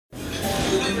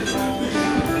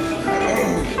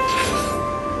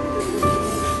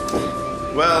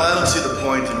Well, I don't see the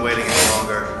point in waiting any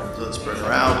longer, so let's bring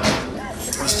her out.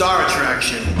 The star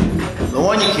attraction, the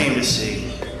one you came to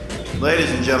see.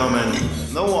 Ladies and gentlemen,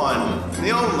 the one,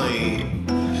 the only,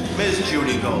 Miss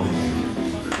Judy Gold.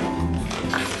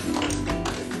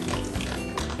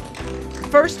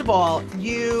 First of all,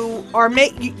 you are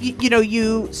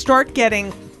you start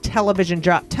getting television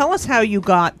job. Tell us how you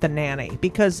got The Nanny,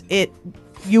 because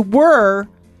you were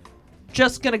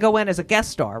just going to go in as a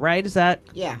guest star, right? Is that?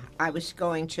 Yeah, I was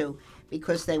going to,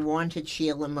 because they wanted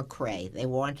Sheila McRae. They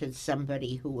wanted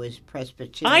somebody who was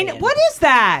Presbyterian. I know. What is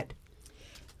that?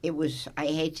 It was, I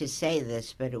hate to say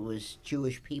this, but it was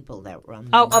Jewish people that run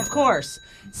the network. Of course.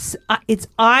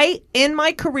 In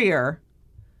my career,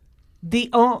 the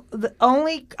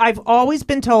only, I've always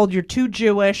been told you're too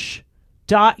Jewish,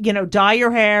 dye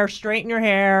your hair, straighten your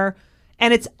hair,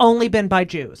 and it's only been by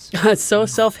Jews. It's so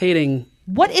self-hating.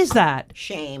 What is that?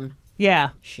 Shame. Yeah.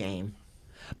 Shame.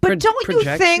 But don't you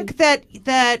think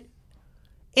that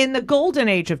in the golden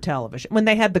age of television, when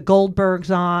they had the Goldbergs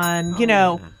on,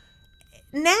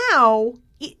 now,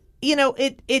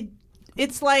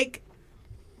 it's like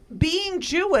being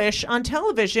Jewish on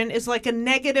television is like a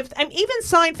negative. I mean, even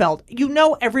Seinfeld,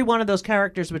 every one of those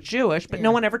characters was Jewish, but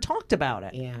no one ever talked about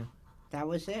it. Yeah, that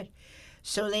was it.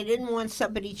 So they didn't want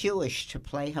somebody Jewish to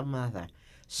play her mother.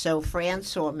 So Fran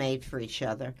saw Made for Each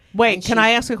Other. Wait, can I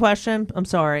ask a question? I'm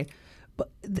sorry. But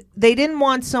they didn't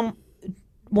want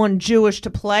someone Jewish to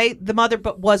play the mother,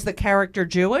 but was the character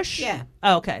Jewish? Yeah.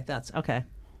 Oh, okay, that's okay.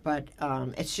 But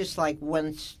it's just like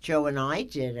once Joe and I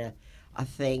did a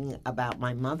thing about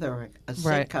my mother, a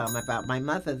sitcom about my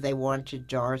mother, they wanted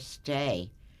Doris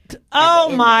Day.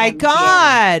 Oh, my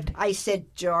God. I said,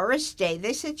 Doris Day.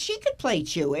 They said she could play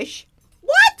Jewish.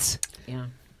 What? Yeah.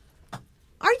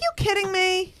 Are you kidding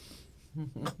me?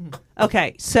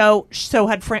 Okay, so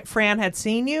had Fran had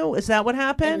seen you? Is that what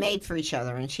happened? And Made for Each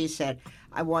Other, and she said,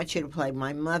 I want you to play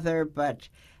my mother, but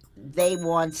they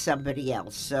want somebody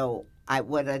else. So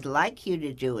what I'd like you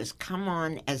to do is come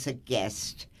on as a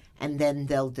guest, and then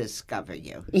they'll discover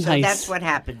you. Nice. So that's what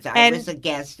happened. I was a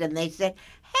guest, and they said,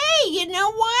 hey, you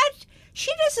know what?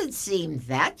 She doesn't seem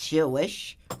that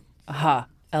Jewish. Aha.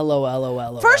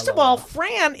 LOL. First of all,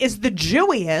 Fran is the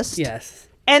Jewiest. Yes.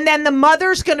 And then the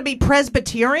mother's going to be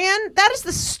Presbyterian? That is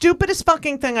the stupidest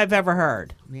fucking thing I've ever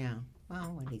heard. Yeah.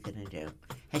 Well, what are you going to do?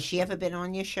 Has she ever been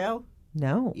on your show?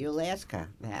 No. You'll ask her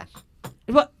that.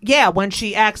 Well, yeah, when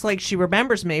she acts like she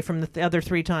remembers me from the other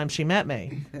 3 times she met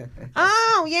me.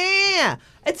 Oh, yeah.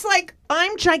 It's like,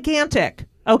 I'm gigantic,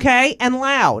 okay, and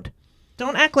loud.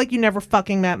 Don't act like you never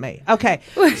fucking met me. Okay,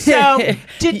 so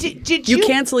did you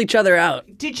cancel each other out?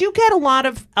 Did you get a lot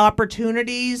of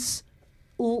opportunities?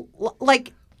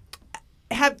 Did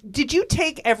you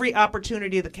take every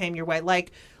opportunity that came your way?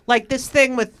 Like this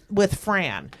thing with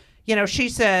Fran. She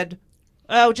said,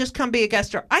 oh, just come be a guest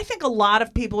star. I think a lot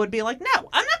of people would be like, no,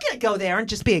 I'm not going to go there and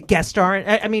just be a guest star.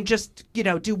 I mean, just,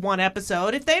 do one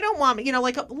episode. If they don't want me,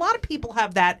 like a lot of people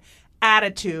have that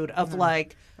attitude of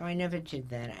like. Oh, I never did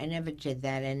that.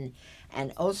 And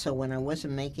also when I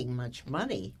wasn't making much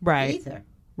money either.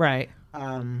 Right.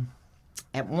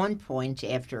 At one point,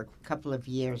 after a couple of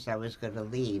years, I was going to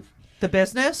leave. The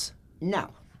business? No.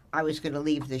 I was going to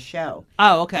leave the show.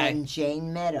 Oh, okay. And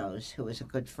Jane Meadows, who was a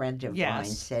good friend of mine,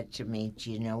 said to me,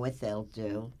 do you know what they'll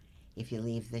do if you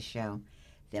leave the show?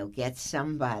 They'll get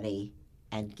somebody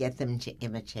and get them to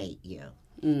imitate you.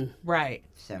 Right.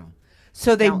 So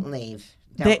they don't leave.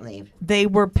 Don't leave. They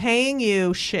were paying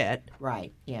you shit.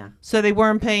 Right, yeah. So they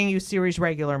weren't paying you series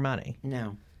regular money.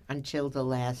 No, until the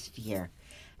last year.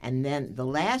 And then the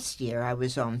last year, I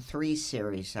was on 3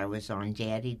 series. I was on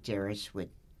Daddy Dearest with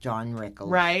Don Rickles.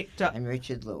 Right. And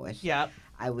Richard Lewis. Yep.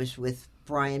 I was with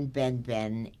Brian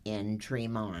Ben in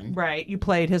Dream On. Right. You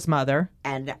played his mother.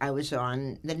 And I was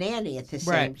on The Nanny at the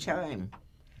same time.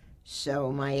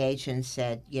 So my agent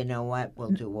said, you know what,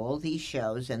 we'll do all these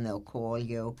shows and they'll call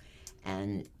you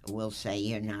and we'll say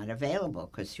you're not available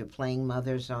because you're playing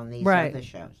mothers on these other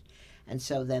shows. And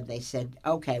so then they said,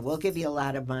 okay, we'll give you a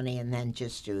lot of money and then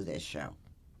just do this show.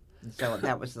 And so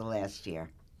that was the last year.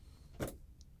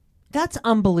 That's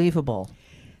unbelievable.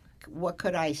 What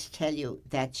could I tell you?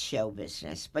 That's show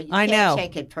business. But you can't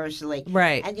take it personally.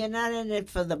 Right. And you're not in it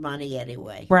for the money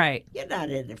anyway. Right. You're not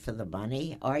in it for the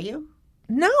money, are you?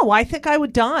 No, I think I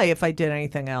would die if I did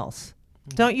anything else.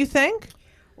 Don't you think?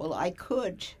 Well, I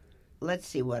could. Let's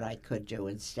see what I could do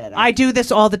instead. I do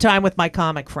this all the time with my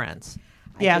comic friends.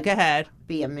 Go ahead.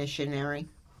 Be a missionary.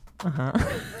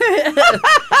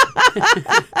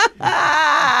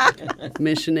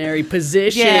 Missionary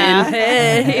position. Yeah.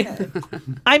 Hey.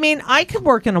 I mean, I could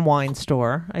work in a wine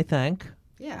store, I think.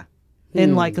 Yeah.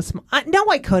 In like a small. No,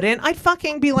 I couldn't. I'd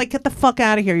fucking be like, get the fuck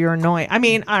out of here. You're annoying. I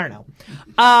mean, I don't know.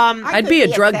 I'd could be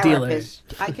a drug dealer. therapist.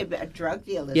 I could be a drug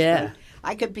dealer. Yeah.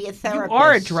 I could be a therapist. You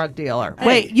are a drug dealer.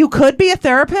 Wait, you could be a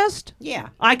therapist? Yeah.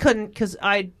 I couldn't because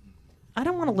I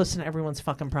don't want to listen to everyone's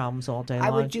fucking problems all day long. I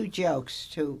would do jokes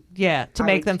to. Yeah, to I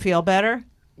make would- them feel better.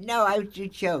 No, I would do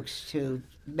jokes to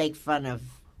make fun of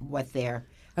what their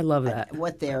I love that.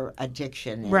 what their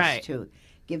addiction is. Right. To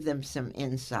give them some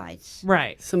insights.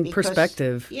 Right. Some Because-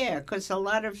 perspective. Yeah, because a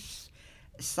lot of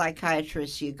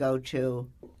psychiatrists you go to,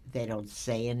 they don't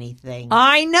say anything.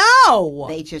 I know.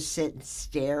 They just sit and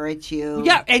stare at you.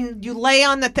 Yeah, and you lay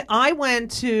on the. I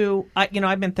went to. I've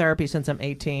been in therapy since I'm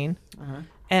 18.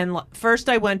 And first,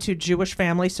 I went to Jewish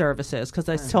Family Services because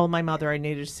I told my mother I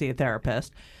needed to see a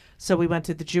therapist. So we went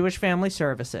to the Jewish Family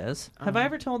Services. Have I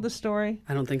ever told this story?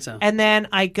 I don't think so. And then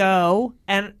I go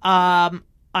and I'm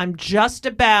just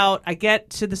about. I get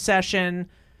to the session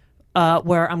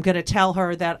where I'm going to tell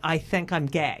her that I think I'm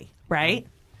gay, right?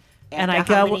 After and I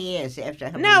how go. many years? After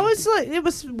how No, many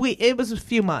it was a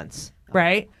few months,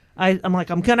 right? I'm like,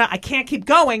 I can't keep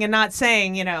going and not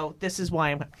saying, this is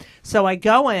why I'm. So I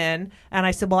go in and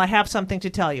I said, well, I have something to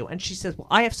tell you. And she says, well,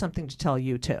 I have something to tell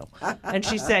you too. And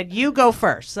she said, you go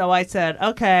first. So I said,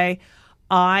 okay,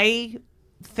 I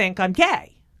think I'm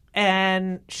gay.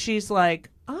 And she's like,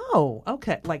 oh,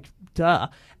 okay, like, duh.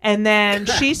 And then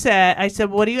I said,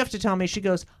 what do you have to tell me? She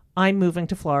goes, I'm moving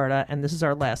to Florida and this is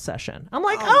our last session. I'm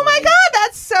like, oh my God,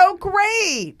 that's so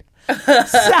great.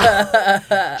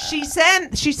 So she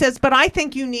says, but I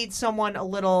think you need someone a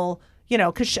little,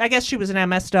 because I guess she was an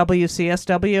MSW,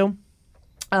 CSW,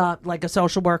 like a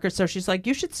social worker. So she's like,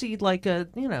 you should see like a,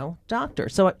 doctor.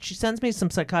 So she sends me some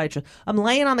psychiatrist. I'm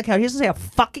laying on the couch. He doesn't say a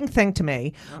fucking thing to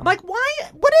me. I'm like, why?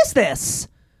 What is this?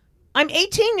 I'm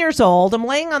 18 years old. I'm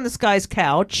laying on this guy's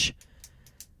couch.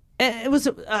 It was,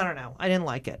 I don't know. I didn't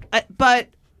like it. But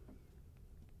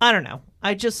I don't know.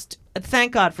 I just,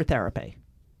 thank God for therapy.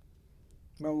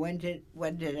 Well, when did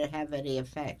it have any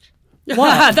effect?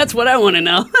 Wow, that's what I want to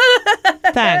know.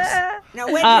 Thanks. No,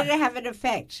 when did it have an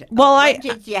effect? Well, when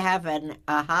did you have an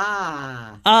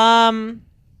aha? I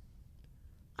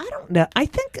don't know. I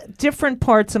think different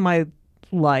parts of my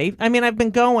life. I mean, I've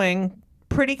been going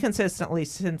pretty consistently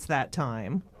since that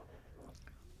time.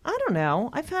 I don't know.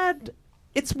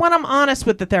 It's when I'm honest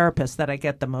with the therapist that I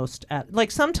get the most at.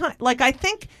 Like sometimes, like I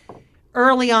think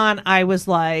early on I was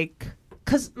like,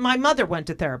 because my mother went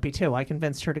to therapy too. I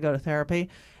convinced her to go to therapy.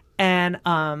 And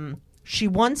she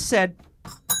once said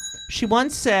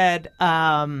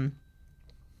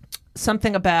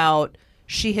something about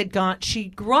she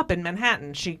grew up in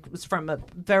Manhattan. She was from a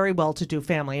very well-to-do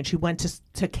family, and she went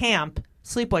to camp,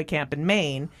 sleepaway camp in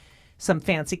Maine, some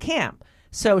fancy camp.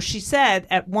 So she said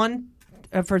at one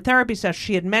of her therapy sessions,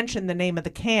 she had mentioned the name of the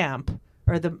camp,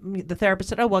 or the therapist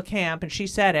said, oh, what camp? And she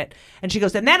said it. And she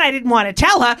goes, and then I didn't want to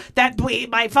tell her that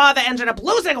my father ended up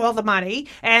losing all the money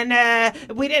and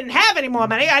we didn't have any more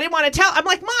money. I didn't want to tell. I'm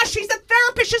like, Ma, she's a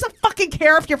therapist. She doesn't fucking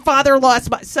care if your father lost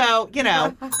money. So,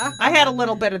 I had a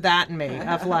little bit of that in me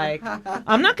of like,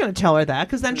 I'm not going to tell her that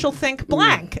because then she'll think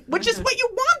blank, which is what you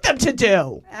want them to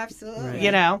do. Absolutely.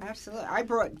 Absolutely. I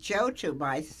brought Joe to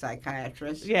my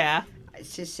psychiatrist. Yeah.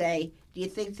 To say, do you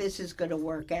think this is going to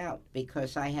work out?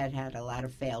 Because I had a lot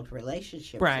of failed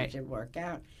relationships Right. that didn't work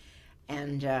out.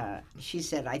 And she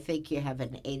said, I think you have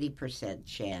an 80%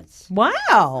 chance.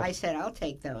 Wow. I said, I'll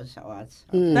take those odds.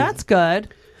 That's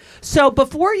good. So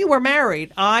before you were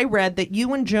married, I read that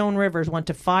you and Joan Rivers went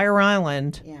to Fire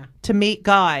Island to meet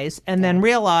guys and then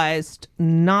realized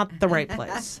not the right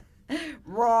place.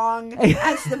 Wrong.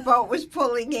 As the boat was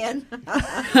pulling in. A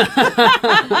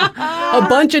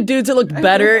bunch of dudes that looked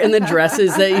better in the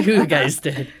dresses that you guys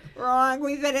did. Wrong.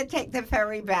 We better take the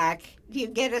ferry back. You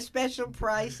get a special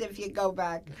price if you go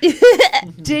back.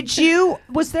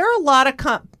 Was there a lot of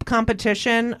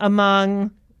competition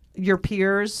among your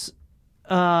peers?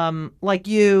 Like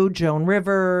you, Joan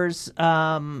Rivers,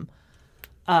 I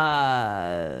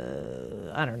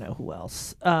don't know who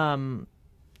else.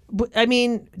 I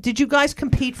mean, did you guys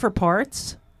compete for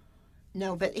parts?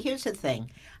 No, but here's the thing.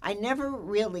 I never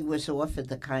really was offered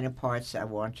the kind of parts I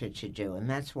wanted to do, and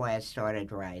that's why I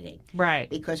started writing. Right.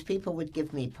 Because people would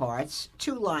give me parts,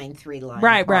 2-line, 3-line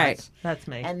Right, parts. right. That's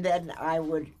me. And then I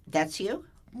would, that's you?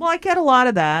 Well, I get a lot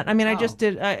of that. I mean, I just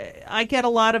did. I get a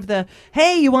lot of the,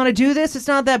 hey, you want to do this? It's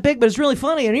not that big, but it's really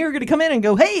funny. And you're going to come in and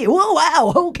go, hey, whoa,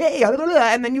 wow, okay.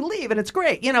 And then you leave and it's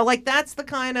great. You know, like that's the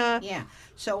kind of. Yeah.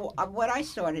 So what I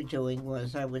started doing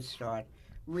was I would start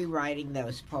rewriting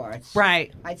those parts.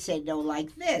 Right. I'd say, no,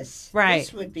 like this. Right.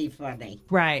 This would be funny.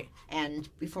 Right. And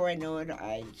before I knew it,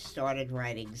 I started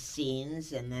writing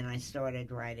scenes, and then I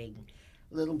started writing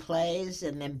little plays,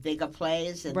 and then bigger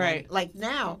plays. And Right. then, like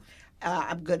now,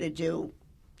 I'm going to do,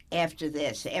 after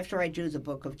this, after I do the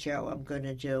Book of Joe, I'm going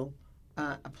to do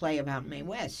a play about Mae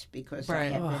West, because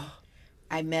Right.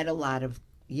 I met a lot of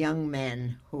young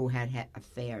men who had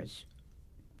affairs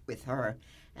with her,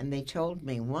 and they told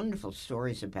me wonderful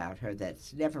stories about her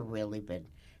that's never really been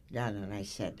done. And I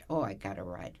said, oh, I got to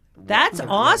write. That's It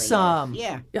really awesome. is.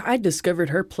 Yeah. Yeah, I discovered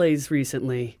her plays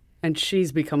recently, and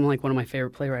she's become like one of my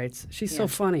favorite playwrights. She's so Yeah.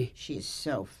 funny. She's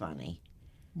so funny.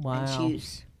 Wow.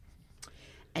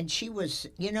 And she was,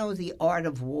 you know, The Art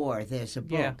of War. There's a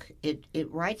Yeah. book.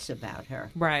 It writes about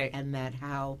her. Right. And that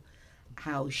how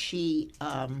she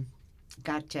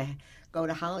got to go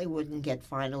to Hollywood and get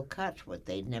Final Cut, what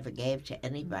they never gave to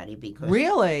anybody, because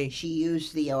Really? she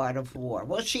used The Art of War.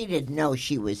 Well, she didn't know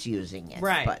she was using it.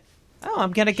 Right. But Oh,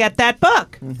 I'm going to get that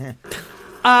book.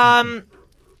 How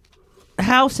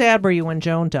sad were you when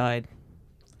Joan died?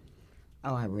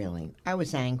 I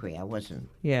was angry. I wasn't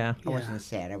Yeah.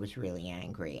 sad. I was really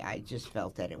angry. I just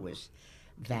felt that it was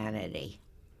vanity.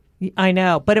 I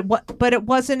know, but it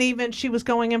wasn't even. She was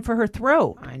going in for her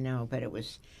throat. I know, but it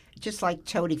was just like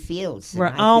Toady Fields. the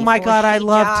Right. night Oh, my before God, I she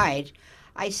loved- died,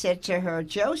 I said to her,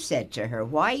 Joe said to her,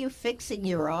 why are you fixing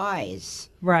your eyes?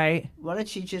 Right. Why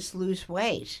don't you just lose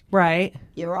weight? Right.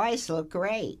 Your eyes look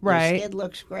great. Right. Your skin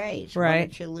looks great. Why Right.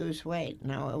 don't you lose weight?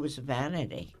 No, it was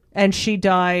vanity. And she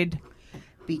died.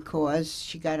 Because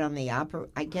she got on the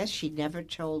I guess she never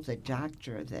told the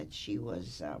doctor that she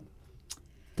was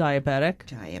Diabetic.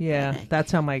 diabetic. Yeah,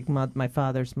 that's how my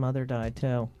father's mother died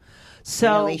too.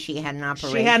 So Really, she had an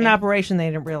operation? she had an operation. They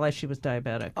didn't realize she was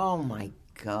diabetic. Oh, my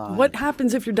God. What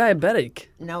happens if you're diabetic?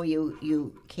 No,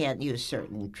 you can't use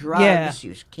certain drugs. Yeah.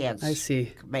 You can't. I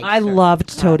see. Make I certain loved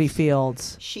cuts. Toady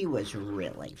Fields. She was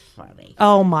really funny.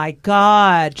 Oh my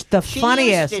God, the She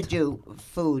funniest. used to do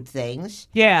food things.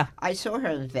 Yeah. I saw her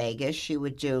in Vegas. She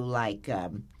would do like,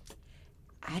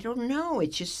 I don't know.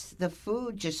 It just, the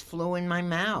food just flew in my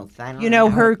mouth. I don't You know,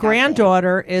 how her it got there.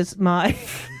 granddaughter is my.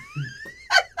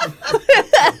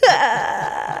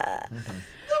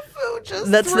 The food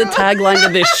just. That's the tagline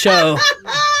to this show.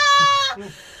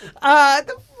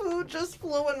 The food just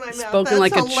flew in my mouth. Spoken That's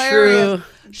like hilarious. a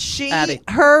true addict.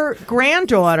 Her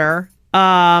granddaughter,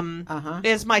 Uh-huh.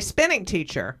 is my spinning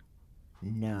teacher.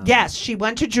 No. Yes, she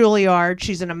went to Juilliard.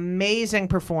 She's an amazing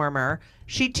performer.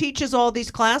 She teaches all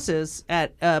these classes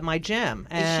at my gym,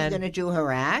 Is she and going to do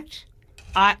her act?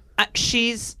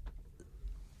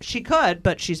 she could,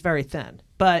 but she's very thin,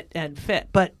 and fit.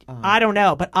 But I don't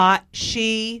know. But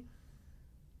she's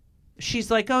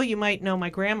like, oh, you might know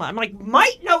my grandma. I'm like,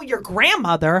 might know your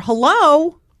grandmother?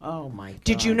 Hello. Oh, my God.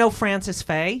 Did you know Frances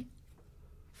Faye?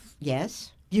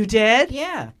 Yes. You did?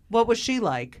 Yeah. What was she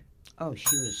like? Oh,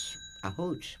 she was a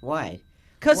hoot. Why?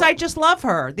 Because I just love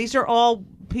her. These are all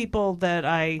people that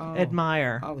I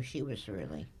admire. Oh, she was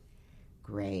really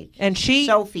great. And she,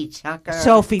 Sophie Tucker.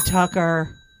 Sophie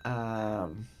Tucker.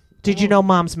 Did you know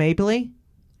Mom's Mabley?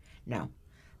 No,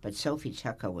 but Sophie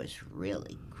Tucker was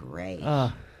really great.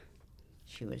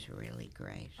 She was really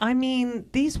great. I mean,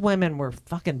 these women were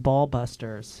fucking ball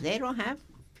busters. They don't have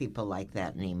people like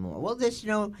that anymore. Well, there's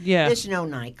no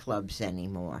nightclubs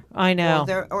anymore. I know.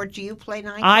 Well, or do you play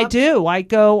nightclubs? I do.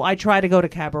 I try to go to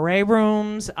cabaret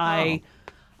rooms.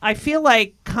 I feel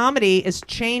like comedy is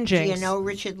changing. Do you know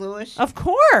Richard Lewis? Of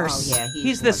course. Oh, yeah, he's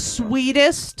he's the wonderful.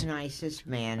 sweetest. Nicest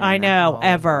man. I in the know, whole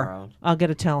ever. world. I'll get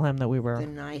to tell him that we were. The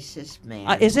nicest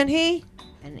man. Isn't he?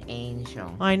 An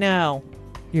angel. I know.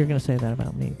 You're going to say that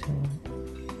about me,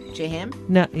 too. To him?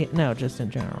 No, just in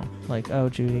general. Like, oh,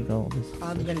 Judy Gold is.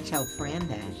 I'm going to tell Fran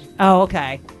that. Oh,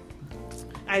 okay.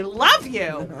 I love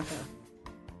you.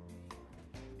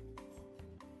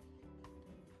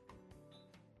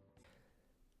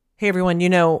 Hey, everyone. You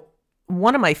know,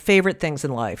 one of my favorite things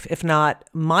in life, if not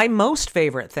my most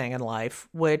favorite thing in life,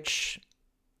 which,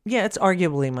 yeah, it's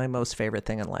arguably my most favorite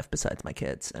thing in life besides my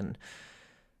kids, and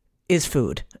is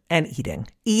food and eating.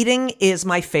 Eating is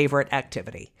my favorite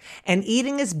activity. And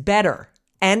eating is better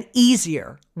and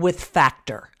easier with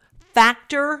Factor.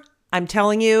 Factor, I'm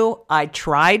telling you, I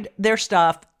tried their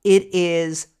stuff. It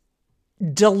is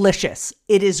delicious.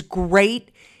 It is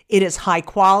great. It is high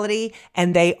quality,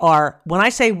 and they are, when I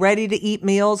say ready to eat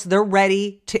meals, they're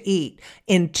ready to eat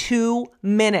in 2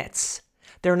 minutes.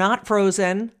 They're not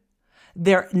frozen.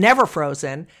 They're never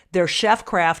frozen. They're chef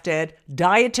crafted,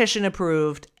 dietitian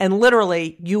approved, and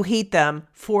literally you heat them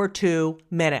for 2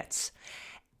 minutes.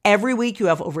 Every week you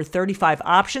have over 35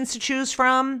 options to choose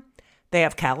from. They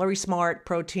have Calorie Smart,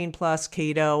 Protein Plus,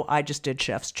 Keto. I just did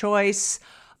Chef's Choice.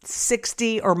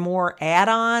 60 or more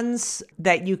add-ons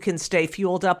that you can stay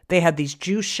fueled up. They had these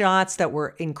juice shots that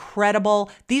were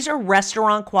incredible. These are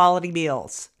restaurant quality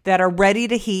meals that are ready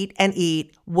to heat and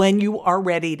eat when you are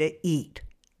ready to eat.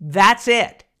 That's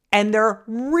it. And they're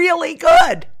really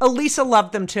good. Elisa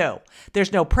loved them too.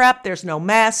 There's no prep. There's no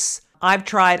mess. I've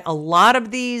tried a lot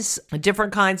of these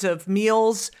different kinds of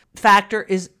meals. Factor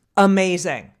is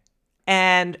amazing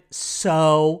and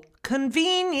so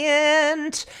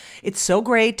convenient. It's so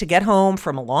great to get home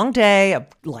from a long day of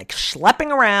like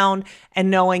schlepping around and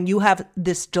knowing you have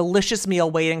this delicious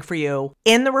meal waiting for you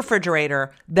in the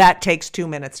refrigerator that takes 2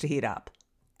 minutes to heat up.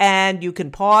 And you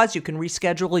can pause, you can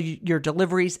reschedule your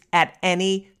deliveries at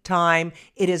any time.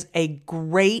 It is a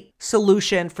great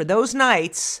solution for those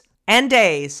nights and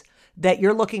days that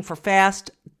you're looking for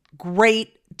fast,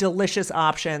 great, delicious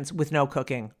options with no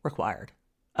cooking required.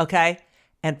 Okay?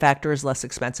 And Factor is less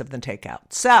expensive than takeout.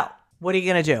 So, what are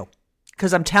you going to do?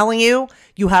 Because I'm telling you,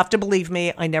 you have to believe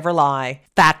me. I never lie.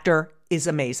 Factor is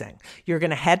amazing. You're going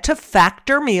to head to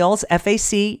Factor Meals,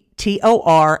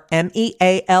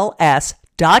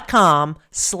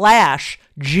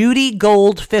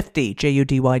 FactorMeals.com/JudyGold50,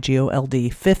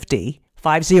 JudyGold 50,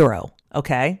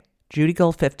 okay?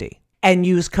 JudyGold50. And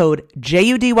use code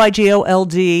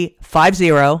JudyGold50,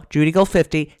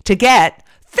 JudyGold50 to get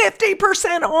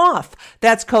 50% off.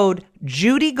 That's code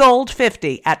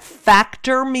JudyGold50 at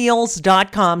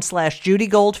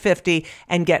factormeals.com/JudyGold50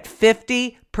 and get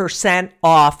 50%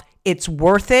 off. It's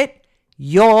worth it.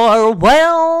 You're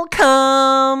welcome.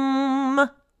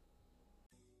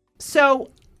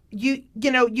 So you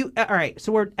all right.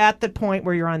 So we're at the point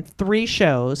where you're on 3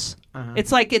 shows.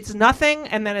 It's like it's nothing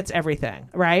and then it's everything,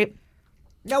 right?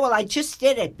 No, well, I just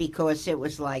did it because it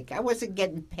was like I wasn't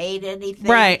getting paid anything.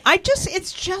 Right.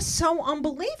 It's just so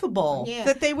unbelievable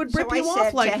that they would rip you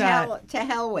off like that. To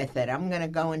hell with it. I'm going to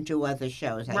go and do other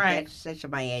shows. I said to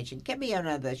my agent, get me on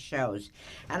other shows.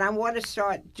 And I want to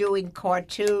start doing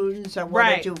cartoons. I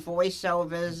want to do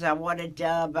voiceovers. I want to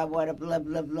dub. I want to blah,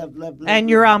 blah, blah, blah, blah. And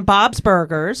you're on Bob's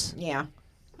Burgers. Yeah.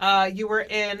 You were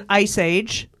in Ice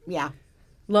Age. Yeah.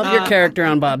 Love your character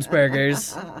on Bob's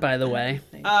Burgers, by the way.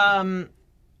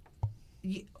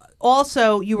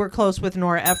 Also, you were close with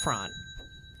Nora Ephron.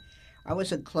 I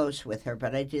wasn't close with her,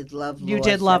 but I did Love Loss. You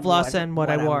did Love Loss and What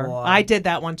I Wore. I did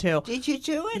that one too. Did you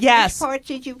do it? Yes. Which part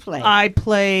did you play? I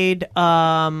played,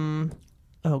 oh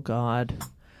God.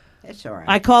 That's all right.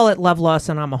 I call it Love Loss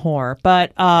and I'm a Whore.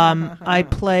 But I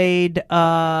played,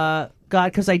 God,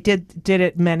 because I did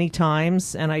it many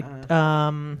times. And I,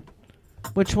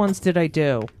 which ones did I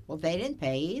do? Well, they didn't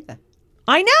pay either.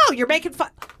 I know. You're making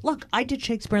fun. Look, I did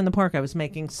Shakespeare in the Park. I was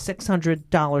making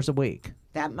 $600 a week.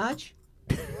 That much?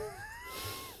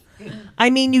 I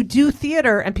mean, you do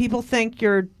theater and people think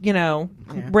you're,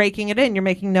 raking it in. You're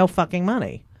making no fucking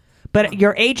money. But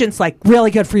your agent's like,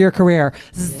 really good for your career.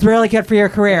 This is really good for your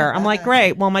career. I'm like,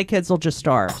 great. Well, my kids will just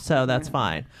starve, so that's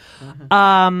fine.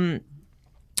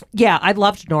 Yeah, I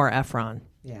loved Nora Ephron.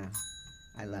 Yeah,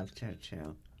 I loved her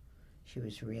too. She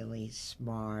was really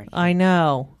smart. I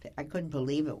know. I couldn't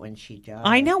believe it when she died.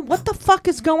 I know. What the fuck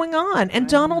is going on? And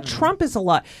Donald Trump is a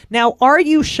lot. Now, are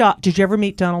you shocked? Did you ever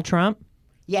meet Donald Trump?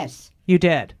 Yes. You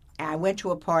did? I went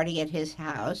to a party at his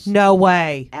house. No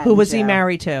way. And, who was he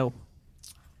married to?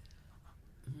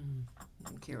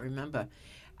 I can't remember.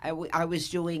 I was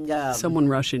doing... Someone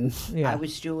Russian. Yeah. I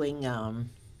was doing...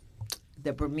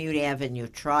 the Bermuda Avenue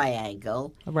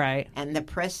Triangle. Right. And the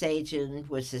press agent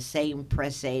was the same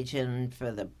press agent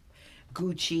for the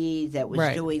Gucci that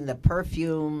was doing the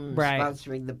perfume,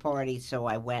 sponsoring the party, so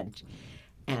I went.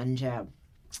 And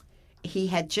he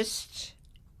had just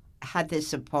had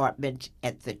this apartment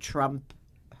at the Trump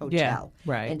Hotel,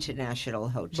 International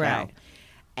Hotel. Right.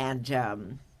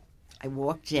 And I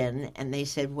walked in, and they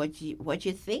said, what'd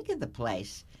you think of the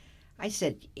place? I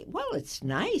said, well, it's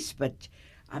nice, but...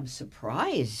 I'm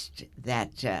surprised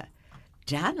that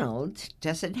Donald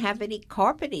doesn't have any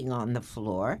carpeting on the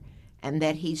floor and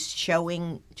that he's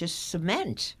showing just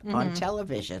cement on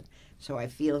television. So I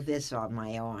feel this on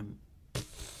my arm.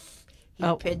 He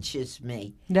pinches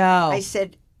me. No. I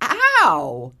said,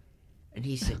 ow! And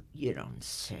he said, you don't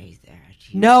say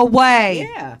that. No way.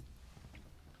 Yeah.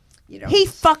 He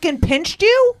fucking pinched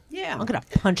you? Yeah. I'm gonna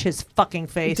punch his fucking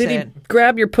face Did in. he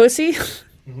grab your pussy?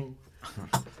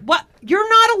 What? You're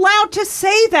not allowed to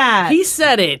say that. He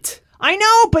said it. I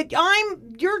know, but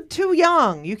you're too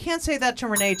young. You can't say that to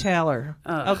Renee Taylor.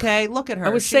 Okay, look at her. I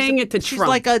was She's saying it to she's Trump.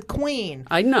 like a queen.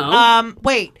 I know.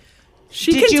 Wait.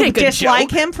 She Did can you take a dislike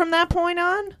joke. him from that point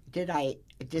on? Did I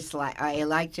dislike? I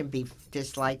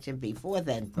disliked him before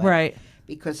then, but Right.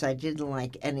 because I didn't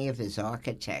like any of his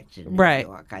architect in New Right.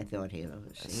 York. I thought he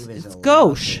was It's a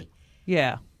gauche. lousy-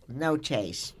 Yeah. no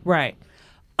taste. Right.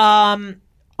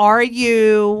 Are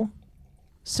you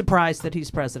surprised that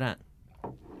he's president?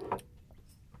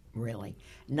 Really,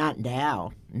 not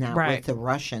now. Not Right. with the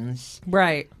Russians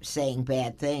Right. saying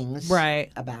bad things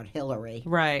Right. about Hillary.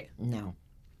 Right. No.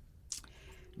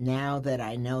 Now that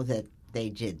I know that they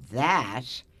did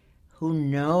that, who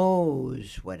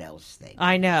knows what else they did.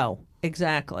 I know.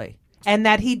 Exactly. And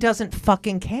that he doesn't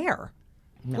fucking care.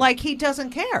 No. Like he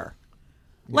doesn't care.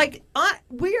 Like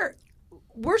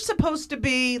we're supposed to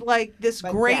be like this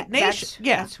But great nation.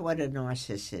 That's what a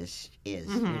narcissist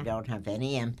is. You don't have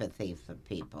any empathy for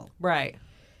people. Right.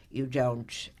 You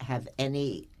don't have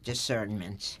any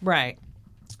discernment. Right.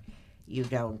 You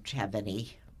don't have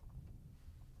any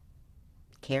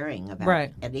caring about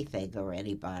Right. anything or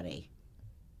anybody.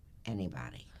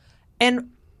 Anybody.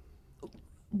 And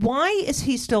why is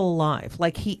he still alive?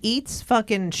 Like he eats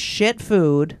fucking shit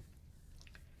food.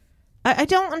 I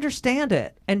don't understand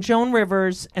it. And Joan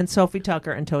Rivers and Sophie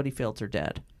Tucker and Toady Fields are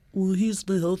dead. Well, he's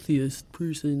the healthiest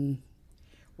person.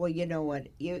 Well, you know what?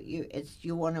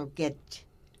 You want to get.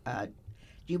 Do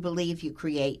you believe you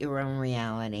create your own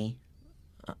reality?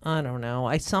 I don't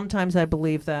know. Sometimes I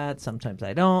believe that. Sometimes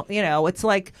I don't. You know, it's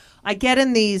like I get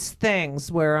in these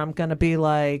things where I'm going to be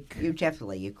like. You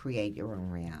create your own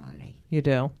reality. You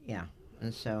do? Yeah,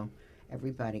 and so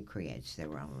everybody creates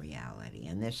their own reality,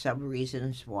 and there's some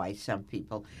reasons why some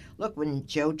people. Look, when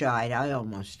Joe died, I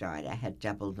almost died. I had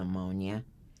double pneumonia.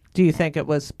 Do you think it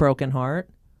was broken heart?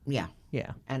 Yeah.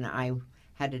 Yeah. And I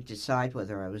had to decide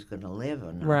whether I was going to live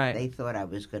or not. Right. They thought I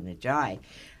was going to die.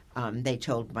 They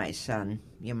told my son,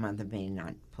 your mother may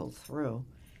not pull through.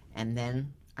 And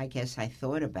then I guess I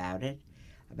thought about it,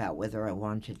 about whether I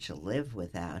wanted to live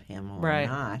without him or Right.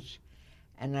 not.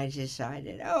 And I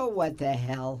decided, oh, what the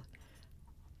hell.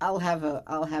 I'll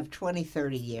have 20,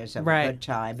 30 years of Right. a good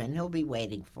time, and he'll be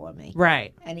waiting for me.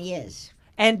 Right. And he is.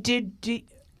 And did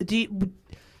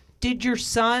your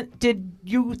son, did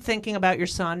you thinking about your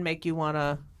son make you want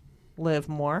to live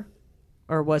more?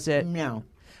 Or was it? No.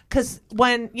 Because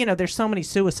when, there's so many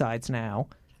suicides now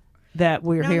that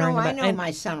we're hearing about. I know and-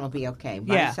 my son will be okay.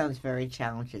 My Yeah. son's a very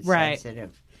talented, Right.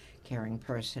 sensitive, caring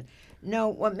person. No,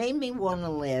 what made me want to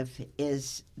live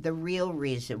is the real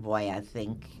reason why I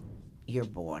think you're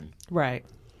born Right.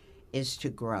 is to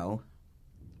grow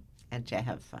and to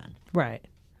have fun. Right.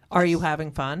 Are you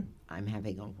having fun? I'm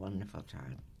having a wonderful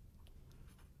time.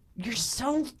 You're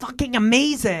so fucking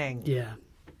amazing. Yeah.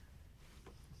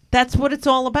 That's what it's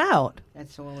all about.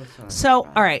 That's all it's all So,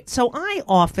 about. all right. So I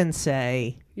often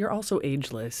say, You're also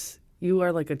ageless. You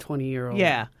are like a 20-year-old.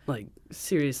 Yeah. Like,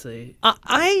 seriously.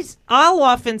 I'll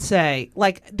often say,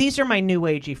 like, these are my new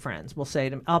agey friends. Will say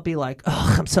to me, I'll be like,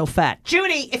 oh, I'm so fat.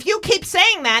 Judy, if you keep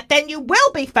saying that, then you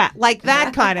will be fat. Like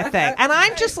that kind of thing. And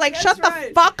I'm just like, That's shut right.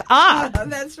 the fuck up.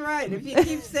 That's right. If you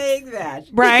keep saying that.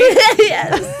 Right?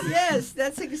 Yes,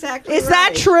 that's exactly Is right.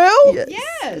 that true?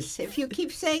 Yes. If you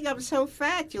keep saying I'm so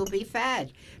fat, you'll be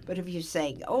fat. But if you're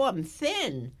saying, oh, I'm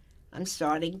thin, I'm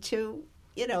starting to,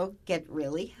 get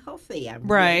really healthy. I'm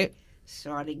Right. really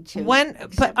starting to. But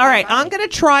accept all my right, I'm body. going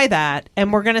to try that,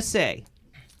 and we're going to see.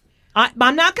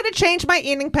 I'm not going to change my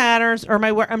eating patterns or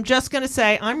my work. I'm just going to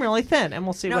say I'm really thin, and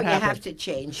we'll see No, what you happens. have to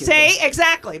change your See,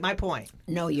 exactly my point.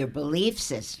 No, your belief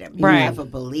system. Right. You have a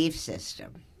belief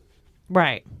system.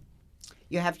 Right.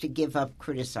 You have to give up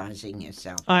criticizing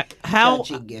yourself, How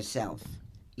judging yourself.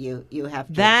 You have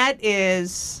to. that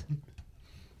is.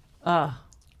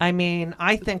 I mean,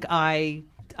 I think I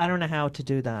don't know how to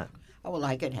do that. Oh, well,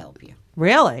 I could help you.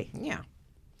 Really? Yeah.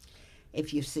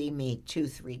 If you see me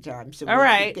 2-3 times a All week,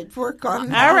 right. you could work on All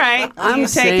that. right. I'm You take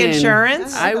saying,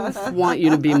 insurance? I want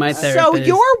you to be my therapist. So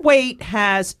your weight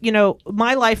has,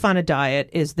 My Life on a Diet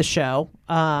is the show.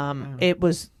 It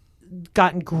was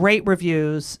gotten great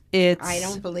reviews. It's I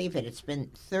don't believe it. It's been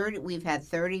 30. We've had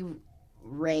 30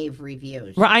 rave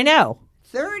reviews. I know.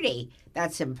 30?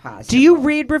 That's impossible. Do you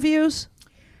read reviews?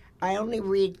 I only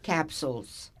read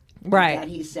capsules. Right. That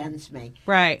he sends me.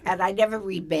 Right. And I never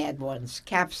read bad ones.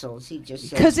 Capsules. He just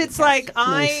sends Because me it's like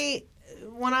capsules.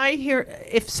 when I hear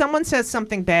if someone says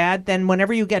something bad, then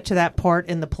whenever you get to that part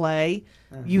in the play,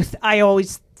 I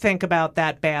always think about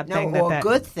that bad No, thing. or that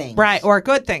good things. Right, or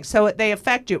good things. So they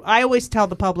affect you. I always tell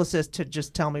the publicist to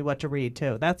just tell me what to read,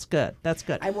 too. That's good. That's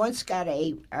good. I once got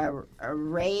a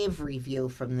rave review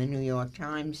from the New York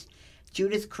Times.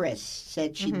 Judith Chris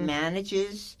said she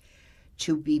manages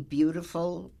to be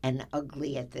beautiful and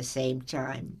ugly at the same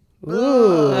time.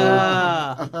 Ooh.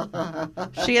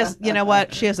 She has, you know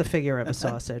what? She has a figure of a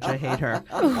sausage. I hate her.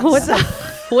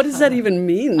 What does that even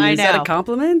mean? I Is that know. a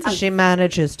compliment? She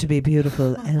manages to be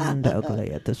beautiful and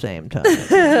ugly at the same time.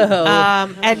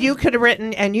 And you could have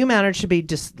written, and you managed to be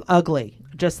just ugly.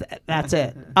 Just that's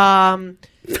it.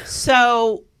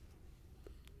 So.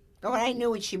 Oh, I knew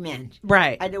what she meant.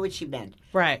 Right. I knew what she meant.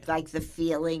 Right. Like the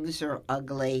feelings are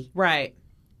ugly, Right.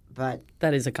 but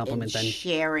That is a in compliment then.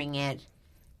 sharing it,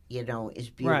 is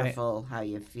beautiful. How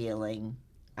you're feeling.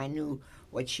 I knew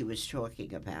what she was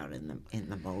talking about in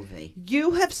the movie.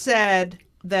 You have said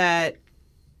that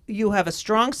you have a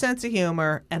strong sense of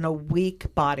humor and a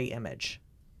weak body image.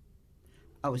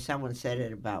 Oh, someone said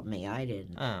it about me. I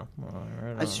didn't. Oh, well, I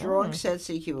don't A strong sense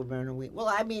of humor and a weak. Well,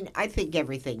 I mean, I think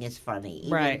everything is funny.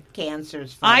 Even Right.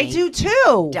 Cancer's funny. I do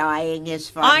too. Dying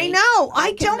is funny. I know.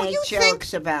 I can don't make you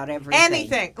jokes think about everything.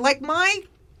 anything? Like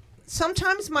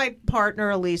sometimes my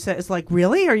partner Elisa is like,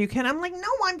 "Really? Are you kidding?" I'm like, "No,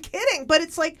 I'm kidding." But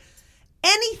it's like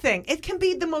anything. It can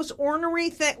be the most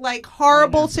ornery thing, like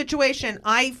horrible situation.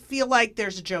 I feel like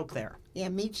there's a joke there. Yeah,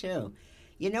 me too.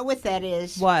 You know what that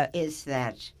is? What? Is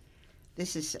that?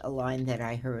 This is a line that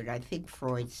I heard. I think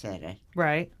Freud said it.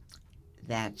 Right.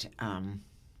 That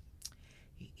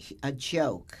a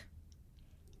joke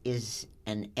is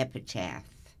an epitaph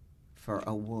for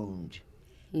a wound.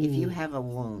 If you have a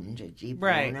wound, a deep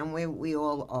Right. wound, and we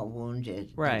all are wounded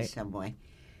in Right. some way,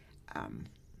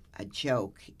 a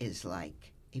joke is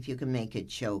like, if you can make a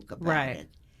joke about Right.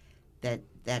 it,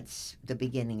 that's the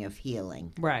beginning of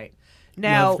healing. Right.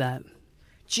 Now, Love that.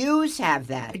 Jews have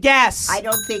that. yes, I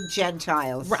don't think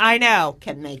Gentiles I know.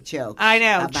 can make jokes. I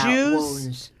know. about Jews,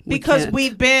 wounds. because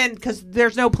can't. because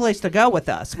there's no place to go with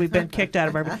us. We've been kicked out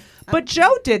of our. But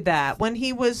Joe did that when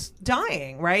he was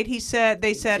dying, right? They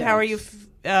said, "How are you?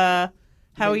 How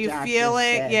are you doctor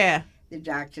feeling?" said- Yeah. The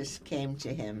doctors came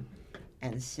to him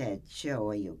and said, "Joe,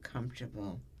 are you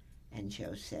comfortable?" And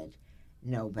Joe said,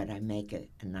 "No, but I make a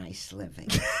nice living."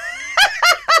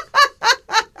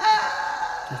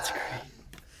 That's great.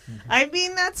 I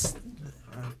mean, that's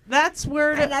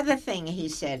where to, Another thing he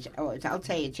said, I'll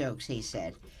tell you jokes he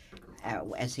said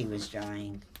as he was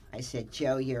dying. I said,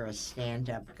 "Joe, you're a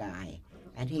stand-up guy."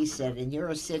 And he said, "And you're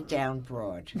a sit-down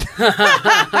broad."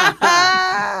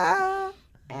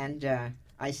 And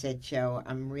I said, "Joe,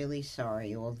 I'm really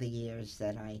sorry all the years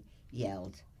that I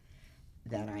yelled,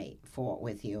 that I fought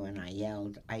with you and I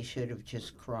yelled. I should have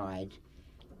just cried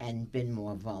and been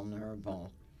more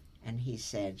vulnerable." And he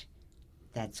said,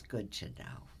 "That's good to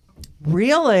know."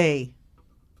 really.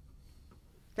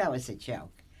 That was a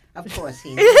joke. Of course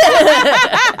he knew.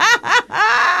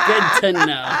 Good to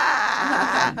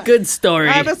know. Good story.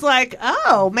 I was like,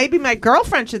 oh, maybe my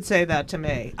girlfriend should say that to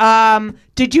me.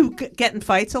 Did you get in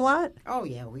fights a lot? Oh,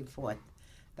 yeah, we fought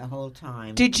the whole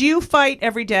time. Did you fight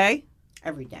every day?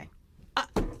 Every day.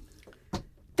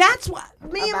 That's what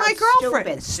me and About my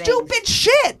girlfriend. stupid things. Stupid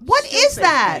shit. What is Stupid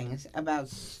that? things, about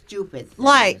stupid things.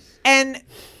 Like, and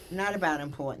Not about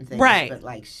important things, Right. but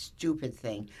like stupid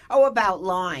things. Oh, about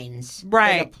lines.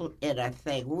 Right. In a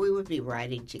thing. We would be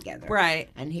writing together. right.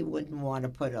 And he wouldn't want to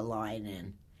put a line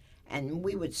in. And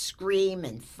we would scream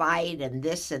and fight and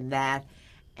this and that.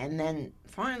 And then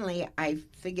finally I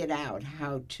figured out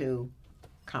how to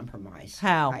compromise.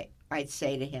 How? I'd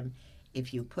say to him,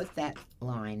 "If you put that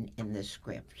line in the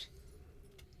script,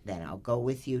 then I'll go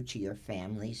with you to your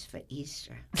families for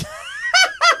Easter."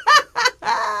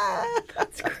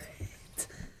 That's great.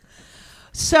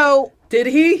 So, Did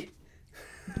he?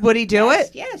 would he do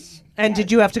it? Yes. And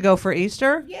did you have to go for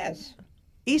Easter? Yes.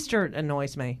 Easter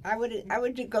annoys me. I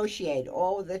would negotiate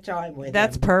all the time with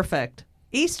That's him. perfect.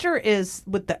 Easter is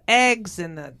with the eggs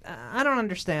and the. I don't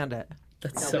understand it.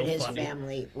 That's No, so but his funny.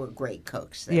 family were great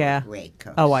cooks. They Yeah. were great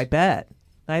cooks. Oh, I bet.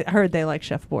 I heard they like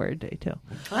Chef Boyardee too.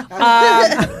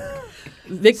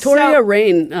 Victoria So-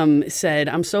 Rain said,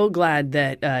 "I'm so glad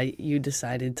that you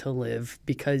decided to live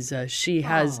because she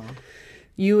has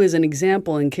you as an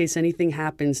example in case anything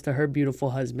happens to her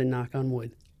beautiful husband. Knock on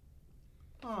wood."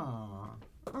 Aw,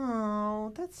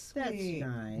 Oh, that's that's sweet.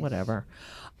 nice. Whatever.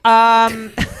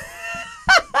 That's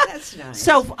nice.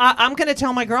 So I'm going to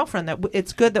tell my girlfriend that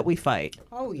it's good that we fight.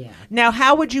 Oh yeah. Now,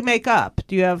 how would you make up?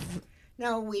 Do you have?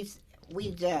 No,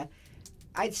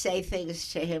 I'd say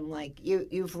things to him like,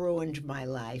 "You've ruined my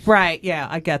life," Right. Yeah,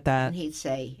 I get that. and he'd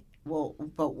say, Well,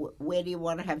 but where do you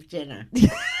want to have dinner?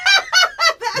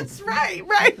 That's right,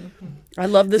 right. I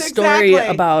love the story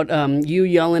Exactly. about you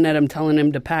yelling at him, telling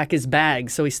him to pack his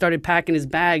bags. So he started packing his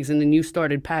bags, and then you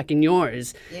started packing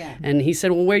yours. Yeah. And he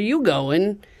said, well, where are you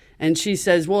going? And she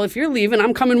says, well, if you're leaving,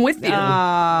 I'm coming with you.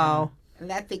 Oh, And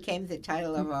that became the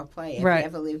title of our play. If Right. you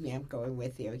ever leave me, I'm going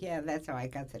with you. Yeah, that's how I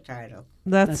got the title.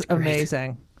 that's great.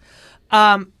 amazing.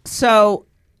 So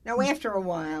Now, after a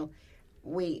while,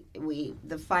 we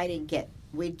the fighting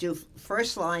we do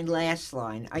first line, last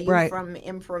line. Are you Right. from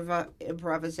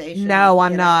improvisation? no,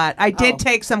 I'm You know? not. I did Oh.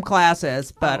 take some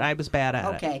classes, but Oh. I was bad at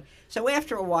it. Okay, so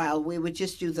after a while, we would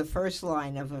just do the first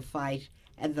line of a fight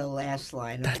and the last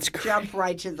line. That's great. Jump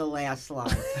right to the last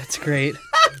line. That's great.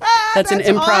 That's an That's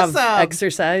improv awesome.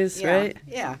 exercise, Yeah, right?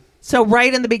 yeah. So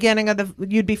right in the beginning of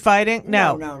you'd be fighting?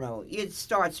 No. No. It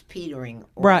starts petering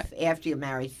off Right. after you're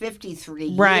married.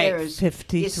 53 Right, years.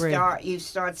 53. You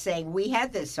start saying, we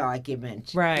had this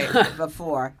argument Right.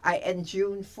 before. And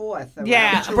June 4th. around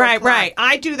Yeah, 2 right, o'clock. right.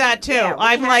 I do that too. Yeah, we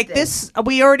I'm had like this.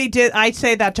 we already did. I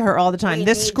say that to her all the time. We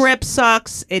This need- script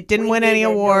sucks. It didn't We win any need a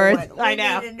new awards. one. I We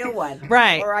know. need a new one.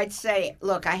 Right. Or I'd say,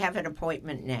 look, I have an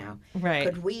appointment now. Right.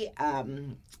 Could we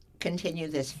continue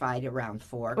this fight around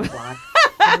 4 o'clock?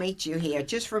 I'll meet you here.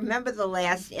 Just remember the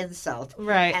last insult.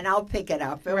 Right. And I'll pick it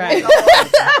up. And Right. we'll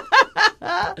go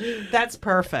on. That's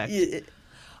perfect.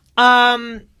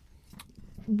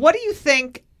 What do you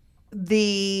think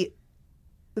the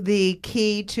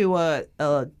key to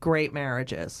a great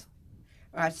marriage is?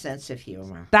 Our sense of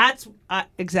humor. That's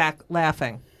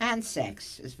laughing. And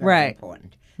sex is very Right.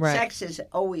 important. Right. Sex has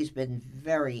always been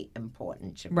very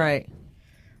important to me. Right.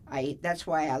 That's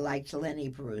why I liked Lenny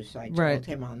Bruce. I told Right.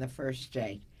 him on the first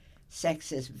date.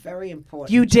 Sex is very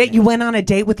important. You to did. me. You went on a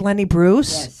date with Lenny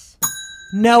Bruce? Yes.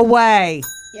 No way.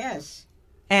 Yes.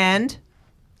 And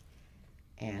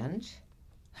And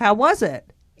how was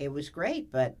it? it was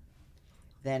great, but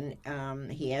then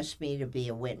he asked me to be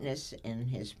a witness in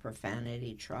his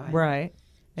profanity trial. Right.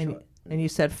 And you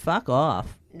said fuck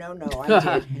off. No,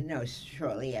 I did. No,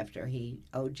 shortly after he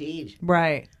OD'd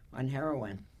Right. on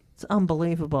heroin. It's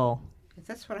unbelievable.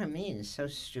 That's what I mean. It's so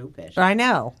stupid. I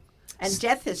know. And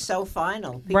death is so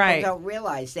final. People Right. don't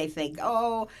realize. They think,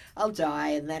 oh, I'll die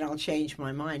and then I'll change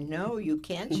my mind. No, you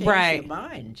can't change Right. your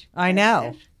mind. I That's know.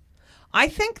 it. I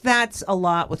think that's a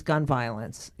lot with gun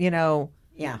violence. You know,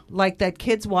 Yeah. like that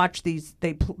kids watch these.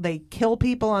 They kill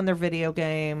people on their video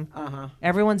game. Uh-huh.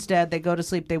 Everyone's dead. They go to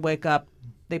sleep. They wake up.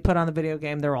 They put on the video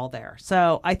game. They're all there.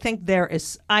 So I think there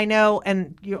is. I know,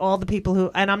 and all the people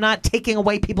who. And I'm not taking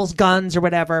away people's guns or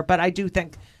whatever, but I do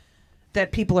think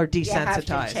that people are You have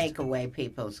desensitized. to take away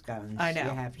people's guns. I know. You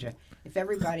have to. If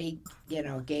everybody,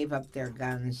 gave up their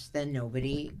guns, then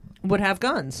nobody Would have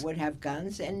guns. would have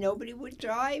guns and nobody would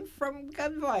die from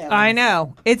gun violence. I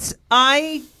know.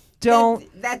 I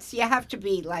don't. That's you have to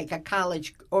be like a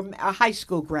college or a high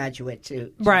school graduate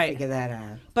to Right. figure that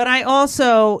out. But I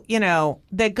also,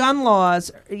 the gun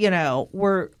laws,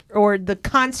 were, or the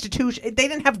Constitution, they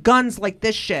didn't have guns like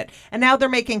this shit. And now they're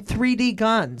making 3D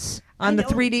guns on the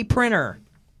don't- 3D printer.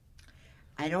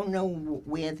 I don't know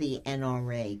where the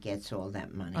NRA gets all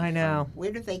that money. I know. From.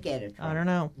 Where do they get it from? I don't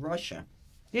know. Russia.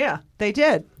 Yeah, they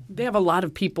did. They have a lot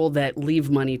of people that leave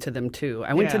money to them too.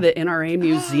 I went to Yeah. the NRA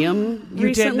museum You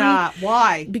recently did not.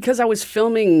 Why? because I was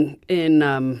filming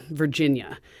in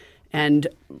Virginia, and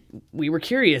we were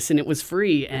curious, and it was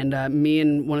free. And me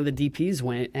and one of the DPs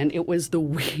went, and it was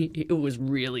it was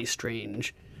really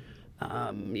strange.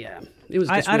 Yeah, it was.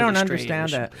 Just I don't really understand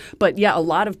strange. it. But yeah, a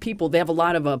lot of people. They have a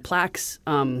lot of plaques.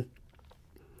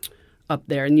 Up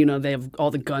there, and they have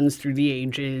all the guns through the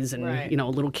ages, and Right.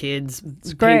 little kids,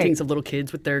 great. paintings of little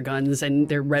kids with their guns and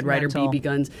their Red Ryder mental. BB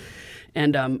guns,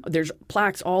 and there's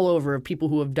plaques all over of people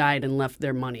who have died and left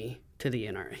their money to the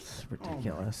NRA. It's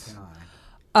ridiculous.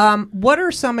 God. What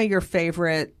are some of your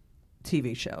favorite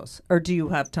TV shows? Or do you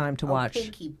have time to watch?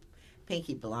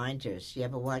 Pinky Blinders. You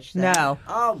ever watch that? No.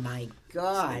 Oh my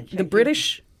God. The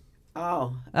British.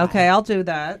 Oh. Okay, I'll do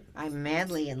that. I'm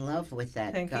madly in love with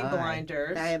that Pinky guy.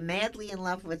 Blinders. I am madly in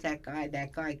love with that guy.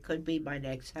 That guy could be my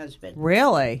next husband.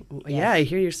 Really? Yeah, I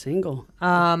hear you're single.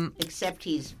 Except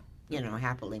he's,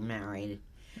 happily married.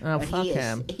 Oh, But fuck he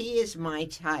him. He is my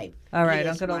type. All right, He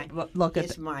I'm is going to look He at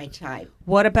is my type.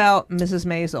 What about Mrs.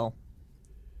 Maisel?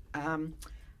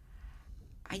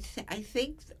 I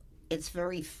think it's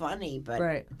very funny, but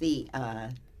Right.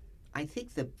 I think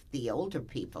the older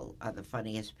people are the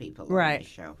funniest people on Right. the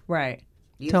show. Right.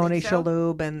 Do you Tony think so?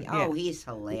 Shalhoub and Oh, he's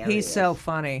hilarious. he's so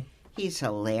funny. He's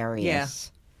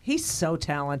hilarious. He's so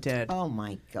talented. Oh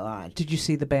my God! Did you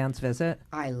see the band's visit?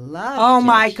 I love. Oh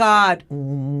my God!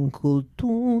 Uncle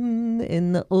Tune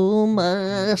in the Oh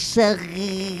my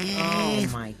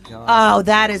God! Oh,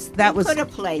 that was. Could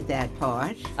have played that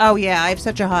part. Oh yeah, I have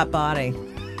such a hot body.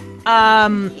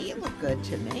 You look good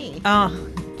to me.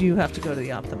 You have to go to the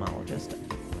ophthalmologist.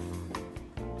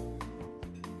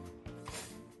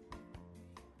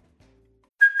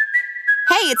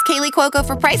 Hey, it's Kaylee Cuoco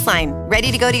for Priceline.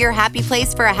 Ready to go to your happy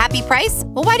place for a happy price?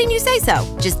 Well, why didn't you say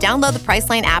so? Just download the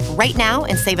Priceline app right now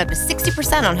and save up to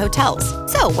 60% on hotels.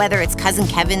 So whether it's Cousin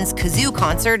Kevin's Kazoo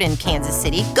Concert in Kansas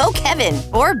City, go Kevin,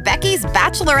 or Becky's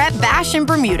Bachelorette Bash in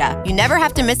Bermuda, you never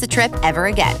have to miss a trip ever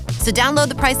again. So download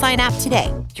the Priceline app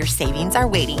today. Your savings are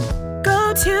waiting.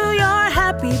 Go to your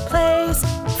happy place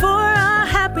for a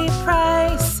happy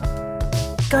price.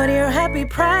 Go to your happy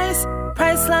price,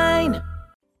 Priceline.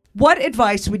 What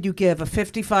advice would you give a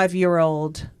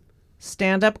 55-year-old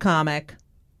stand-up comic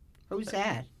Who's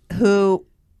that? who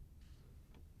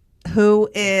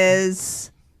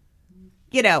is,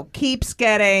 keeps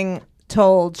getting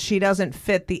told she doesn't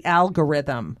fit the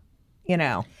algorithm,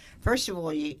 First of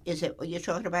all, you're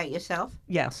talking about yourself?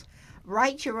 Yes.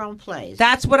 Write your own plays.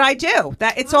 That's what I do.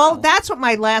 That's what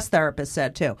my last therapist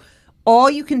said too. All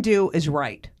you can do is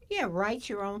write. Yeah, write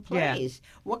your own plays. Yeah.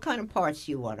 What kind of parts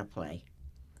do you want to play?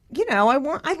 I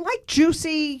like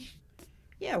juicy.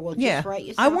 Yeah, well, just write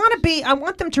yourself. I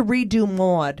want them to redo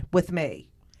Maud with me.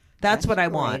 That's what I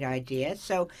want. Great idea.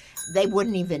 So they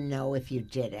wouldn't even know if you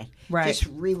did it. Right. Just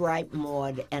rewrite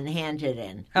Maud and hand it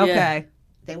in. Okay. Yeah.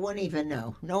 They wouldn't even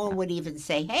know. No one would even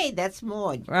say, "Hey, that's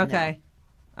Maud." Okay.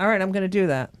 All right, I'm going to do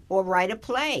that. Or write a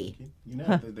play.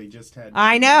 They just had.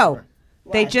 I know.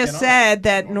 They What? just said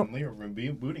that. Norman Lear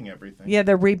rebooting everything. Yeah,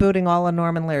 they're rebooting all of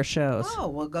Norman Lear's shows. Oh,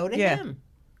 well, go to Yeah. him.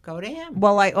 Go to him.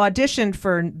 Well, I auditioned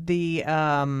for the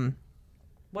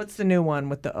what's the new one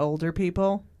with the older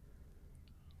people,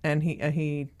 and he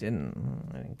didn't.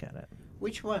 I didn't get it.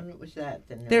 Which one was that?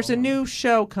 There's a new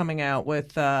show coming out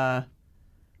with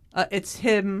it's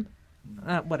him,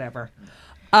 whatever.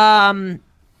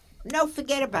 No,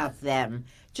 forget about them.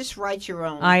 Just write your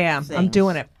own. I am. I'm things.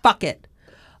 doing it. Fuck it.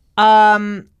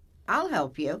 I'll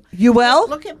help you. You will?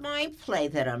 Look at my play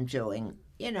that I'm doing.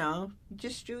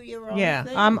 Just do your own Yeah.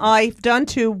 thing. I've done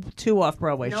two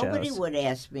off-Broadway Nobody shows. would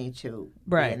ask me to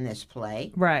Right. be in this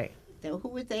play. Right. Who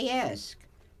would they ask?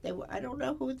 I don't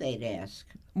know who they'd ask.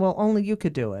 Well, only you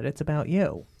could do it. It's about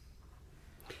you.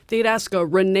 They'd ask a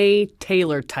Renee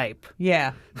Taylor type.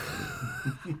 Yeah.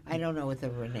 I don't know what the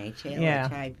Renee Taylor Yeah.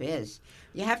 type is.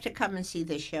 You have to come and see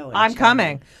the show. and I'm tell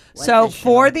coming. me what So the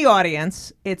for show- the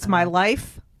audience, it's my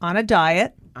life on a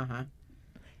diet. Uh-huh.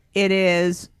 It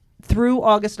is through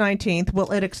August 19th.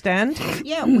 Will it extend?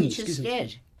 Yeah, we just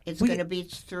did. It's going to be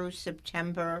through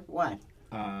September, what?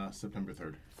 September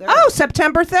 3rd. 3rd. Oh,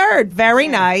 September 3rd. Very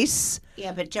nice.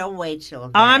 Yeah, but don't wait till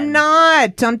then. I'm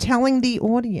not. I'm telling the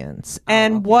audience.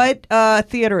 And what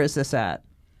theater is this at?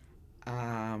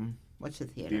 What's the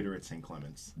theater? Theater at St.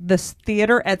 Clements. This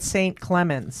theater at St.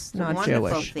 Clements. Not Wonderful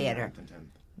Jewish. theater.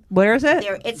 Where is it?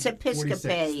 It's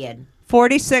Episcopalian.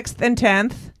 46th and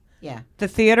 10th. Yeah. The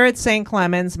theater at St.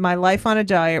 Clements. My Life on a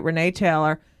Diet. Renee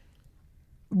Taylor.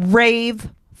 Rave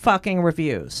fucking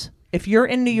reviews. If you're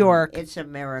in New York, It's a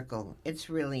miracle. It's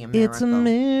really a miracle. it's a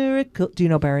miracle. Do you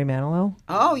know Barry Manilow?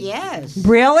 Oh, yes.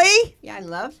 Really? Yeah, I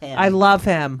love him. I love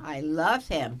him. I love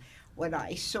him. When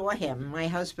I saw him, my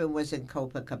husband was in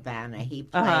Copacabana. He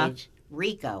played Uh-huh.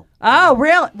 Rico. Oh,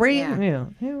 really? Yeah.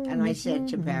 And I said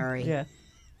to Barry, Yeah.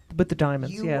 With the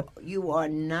diamonds, yeah. you are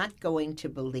not going to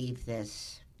believe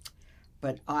this,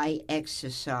 but I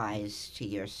exercise to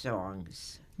your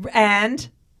songs. And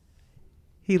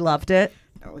he loved it.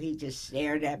 Oh, he just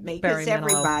stared at me Barry because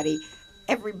Manilow.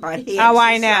 everybody Oh,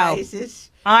 I know. exercises.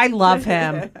 I love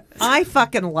him. I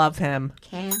fucking love him.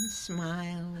 Can't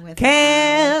smile without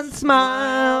Can't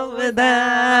smile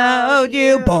without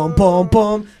you. Boom, boom,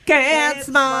 boom. Can't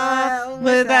smile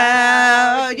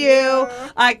without you.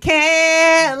 I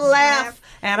can't laugh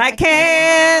and I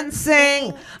can't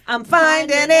sing. I'm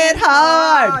finding it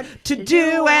hard to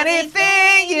do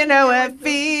anything. You know, I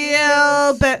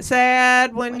feel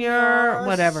sad when you're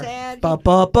whatever. sad. Ba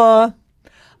ba ba.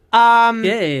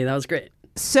 Yay, that was great.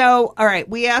 So, all right,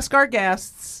 we ask our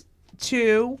guests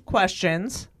 2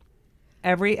 questions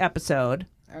every episode.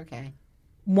 Okay.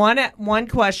 One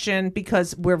question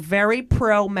because we're very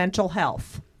pro mental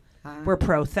health. We're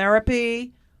pro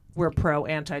therapy. We're pro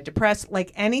antidepressant.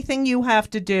 Like anything you have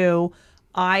to do,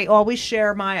 I always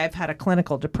share I've had a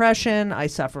clinical depression. I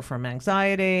suffer from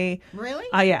anxiety. Really?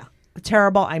 Yeah,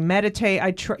 terrible. I meditate.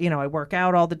 I work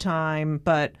out all the time,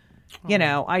 but You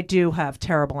know, I do have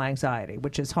terrible anxiety,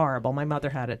 which is horrible. My mother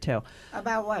had it too.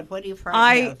 About what? What are you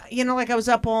frightened of? You know, like I was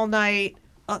up all night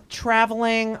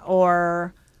traveling,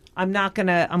 or I'm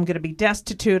gonna be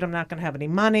destitute. I'm not gonna have any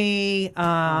money.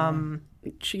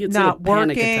 She gets not little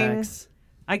panic working. attacks.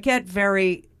 I get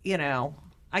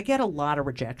I get a lot of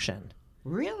rejection.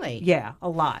 Really? Yeah, a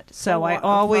lot. So From I what-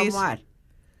 always From what?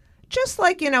 just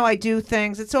like, I do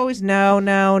things. It's always no,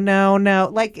 no, no, no.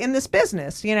 Like in this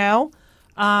business, But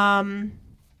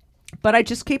I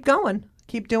just keep going,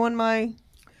 keep doing my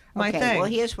Okay, thing. well,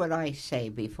 here's what I say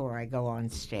before I go on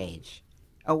stage.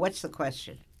 Oh, what's the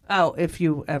question? Oh, if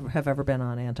you have ever been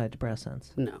on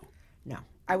antidepressants. No. No.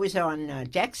 I was on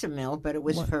Dexamil, but it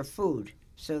was for food,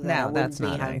 so that I No, wouldn't that's be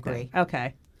not hungry. anything.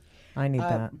 Okay. I need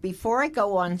that. Before I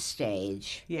go on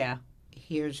stage, Yeah.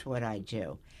 here's what I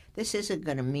do. This isn't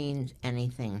going to mean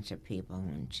anything to people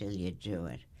until you do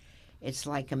it. It's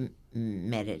like a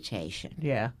meditation.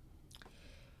 Yeah.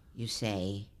 You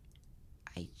say,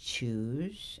 I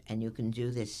choose, and you can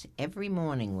do this every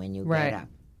morning when you Right. get up.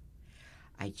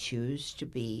 I choose to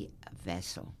be a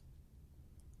vessel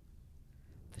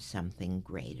for something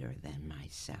greater than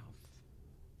myself.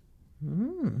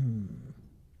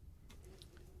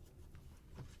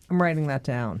 I'm writing that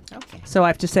down. Okay. So I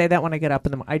have to say that when I get up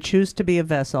in the morning. I choose to be a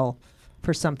vessel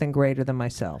for something greater than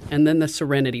myself. And then the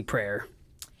serenity prayer.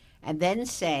 And then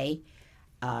say,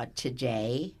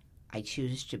 today I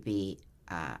choose to be,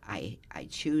 I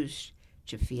choose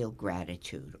to feel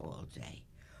gratitude all day.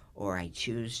 Or I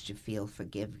choose to feel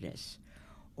forgiveness.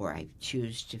 Or I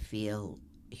choose to feel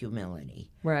humility.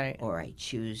 Right. Or I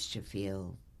choose to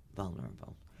feel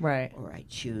vulnerable. Right. Or I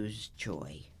choose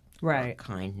joy. Right. Or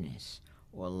kindness.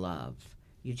 Or love.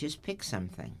 You just pick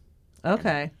something.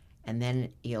 Okay. And then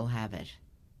you'll have it.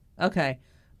 Okay.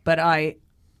 But I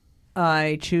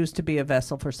choose to be a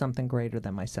vessel for something greater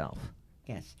than myself.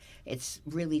 Yes. It's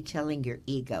really telling your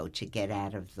ego to get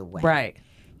out of the way. Right.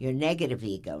 Your negative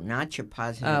ego, not your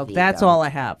positive Oh, ego. that's all I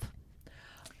have.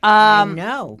 I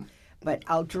know. But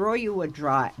I'll draw you a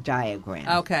diagram.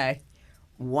 Okay.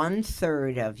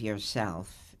 1/3 of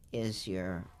yourself is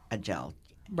your adult,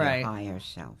 Right. your higher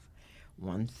self.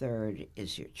 1/3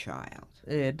 is your child.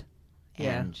 Id.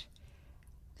 Yeah. And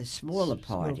the smaller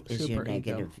part is your super ego.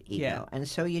 negative ego. Yeah. And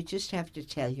so you just have to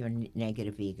tell your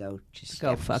negative ego to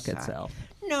Go step fuck aside. itself.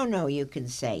 No, you can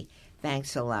say,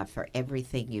 thanks a lot for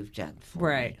everything you've done for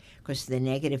Right. me. Because the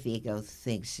negative ego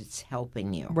thinks it's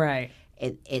helping you. Right.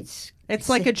 It's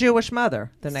like a Jewish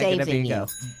mother, the negative saving ego.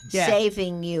 you. Yeah.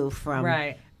 Saving you from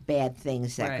Right. bad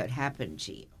things that Right. could happen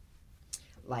to you.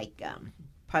 Like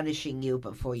punishing you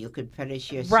before you could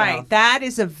punish yourself. Right. That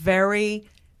is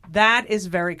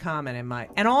very common in my.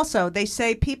 And also, they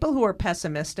say people who are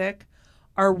pessimistic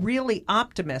are really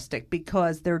optimistic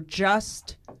because they're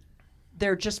just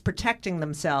protecting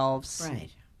themselves Right.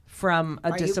 from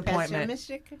a Are disappointment. you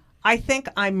pessimistic? I think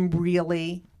I'm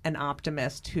really an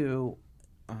optimist who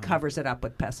covers it up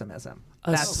with pessimism.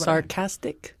 A That's what I-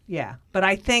 sarcastic. Yeah, but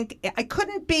I think I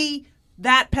couldn't be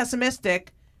that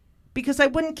pessimistic because I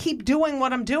wouldn't keep doing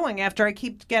what I'm doing after I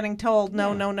keep getting told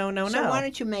no. So why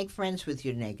don't you make friends with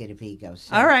your negative ego?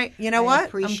 Say, All right, you know I what?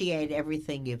 appreciate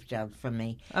everything you've done for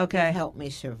me. Okay. You've helped me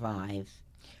survive.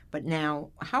 But now,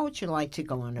 how would you like to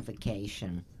go on a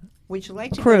vacation? Would you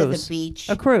like to go to Cruise. the beach?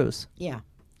 A cruise. Yeah.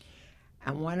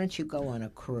 And why don't you go on a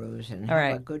cruise and All have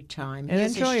right. a good time? And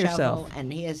Here's enjoy a shovel yourself.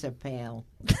 and here's a pail.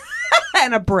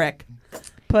 And a brick.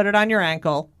 Put it on your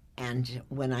ankle. And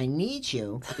when I need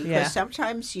you, because Yeah.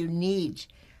 sometimes you need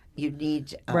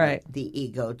Right. the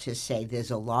ego to say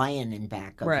there's a lion in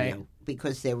back of Right. you,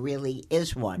 because there really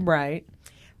is one. Right.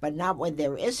 But not when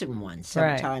there isn't one.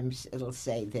 Sometimes it'll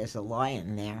say there's a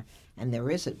lion there, and there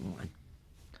isn't one.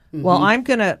 Well, I'm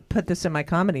going to put this in my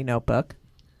comedy notebook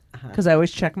Uh-huh. because I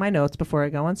always check my notes before I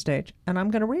go on stage, and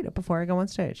I'm going to read it before I go on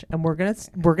stage. And we're going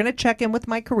to check in with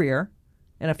my career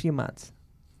in a few months.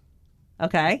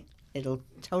 Okay? It'll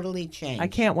totally change. I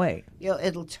can't wait.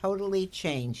 It'll totally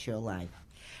change your life.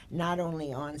 Not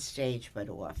only on stage, but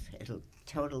off. It'll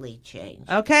totally change.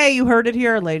 Okay, you heard it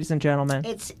here, ladies and gentlemen.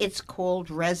 It's called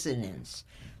resonance,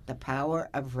 the power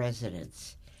of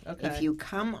resonance. Okay. If you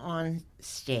come on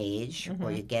stage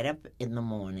or you get up in the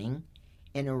morning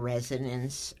in a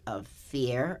resonance of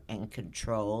fear and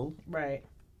control, Right.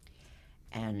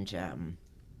 and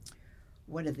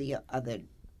what are the other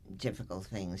difficult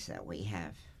things that we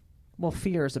have? Well,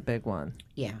 fear is a big one.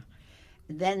 Yeah.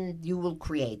 Then you will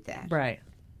create that. Right.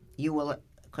 You will,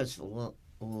 because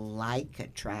like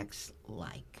attracts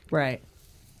like. Right.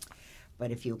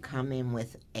 But if you come in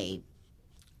with a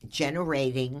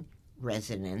generating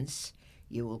resonance,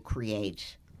 you will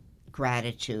create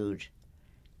gratitude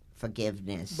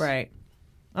forgiveness. Right.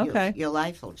 Okay. Your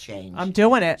life will change. I'm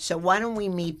doing it. So why don't we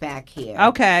meet back here?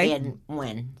 Okay. In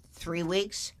when? 3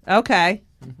 weeks? Okay.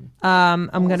 I'm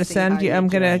going to see send how you. you're I'm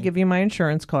going to doing. give you my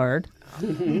insurance card.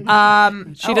 She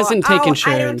doesn't take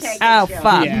insurance. Oh,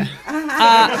 fuck. Yeah.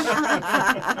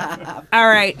 All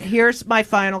right. Here's my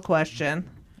final question.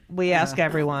 We ask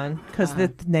everyone because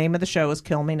the name of the show is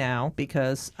Kill Me Now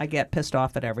because I get pissed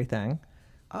off at everything.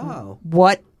 Oh.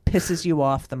 What pisses you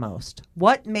off the most?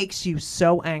 What makes you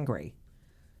so angry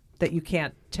that you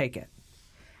can't take it?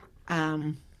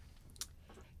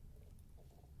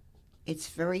 It's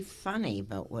very funny,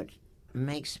 but what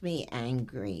makes me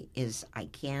angry is I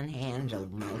can't handle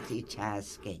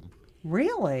multitasking.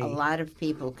 Really? A lot of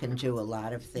people can do a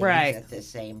lot of things Right. at the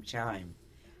same time.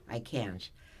 I can't.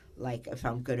 Like if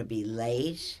I'm going to be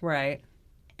late Right.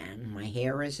 and my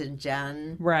hair isn't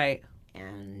done Right.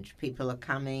 and people are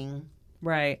coming,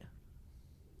 Right.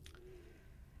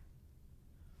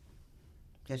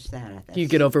 just that. You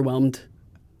get overwhelmed.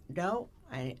 No,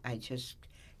 I just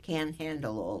can't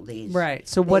handle all these. Right.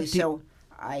 So what things. do you-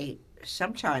 So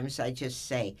sometimes I just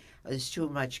say, there's too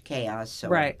much chaos, so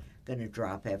Right. I'm going to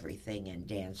drop everything and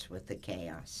dance with the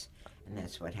chaos. And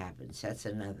that's what happens. That's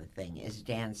another thing, is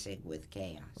dancing with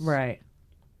chaos. Right.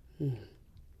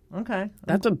 Okay.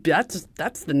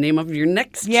 That's the name of your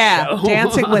next Yeah, show.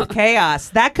 Dancing with Chaos.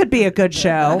 That could be a good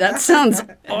show. That sounds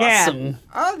awesome.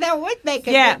 Oh, that would make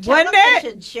a Yeah, good wouldn't it?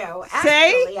 television show. See?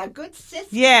 Actually, a good system.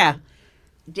 Yeah,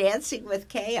 Dancing with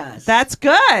chaos. that's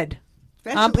good.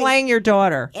 I'm Especially playing your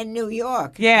daughter. in New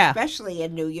York. Yeah. Especially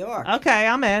in New York. Okay,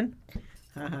 I'm in.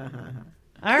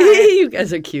 All right. You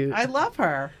guys are cute. I love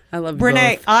her. I love you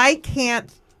Renee, both. I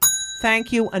can't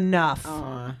thank you enough.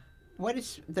 What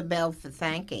is the bell for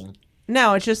thanking?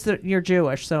 No, it's just that you're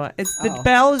Jewish, so it's the Oh.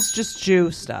 bell is just Jew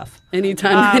stuff.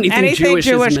 Anytime anything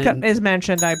Jewish is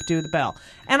mentioned, I do the bell,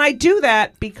 and I do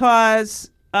that because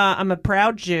I'm a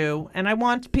proud Jew, and I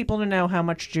want people to know how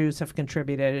much Jews have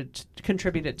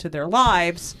contributed to their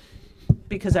lives,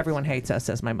 because everyone hates us,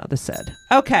 as my mother said.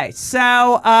 Okay,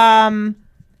 so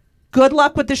good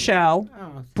luck with the show.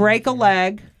 Break a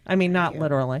leg. I mean, not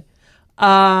literally.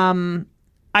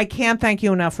 I can't thank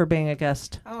you enough for being a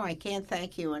guest. Oh, I can't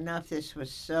thank you enough. This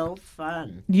was so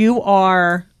fun. You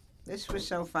are This was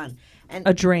so fun. And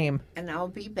a dream. and I'll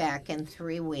be back in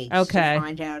 3 weeks Okay. to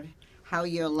find out how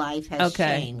your life has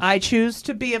Okay. changed. I choose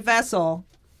to be a vessel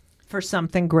for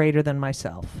something greater than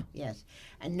myself. Yes.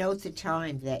 And note the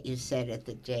time that you said at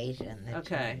the date and the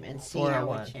Okay. time and see how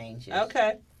 4:01. it changes.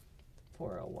 Okay.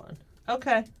 4:01.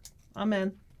 Okay. I'm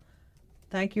in.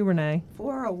 Thank you, Renee.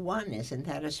 401, isn't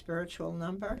that a spiritual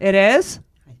number? It is?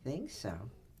 I think so.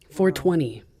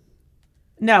 420.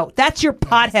 No, that's your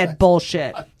pothead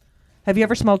bullshit. Have you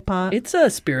ever smoked pot? It's a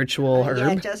spiritual herb.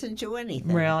 Yeah, it doesn't do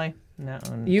anything. Really? No.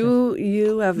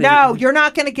 You have No, you're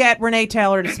not going to get Renee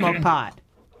Taylor to smoke pot.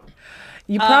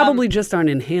 You probably just aren't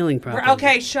inhaling properly.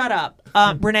 Okay, shut up.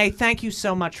 Renee, thank you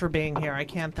so much for being here. I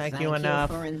can't thank you enough.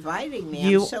 Thank you for inviting me.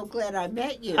 You- I'm so glad I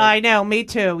met you. I know, me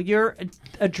too. You're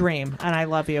a dream, and I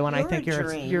love you, and I think a you're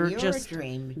dream. you're You're just a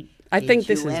dream. I think this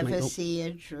Did is you my ever goal. see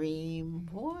a dream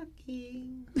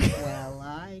walking? Well,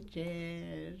 I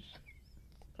did.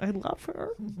 I love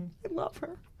her. I love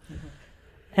her.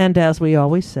 And as we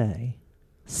always say,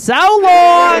 so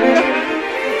long.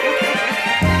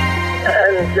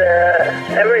 And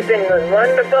everything was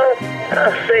wonderful.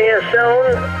 I'll see you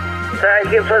soon.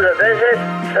 Thank you for the visit.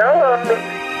 So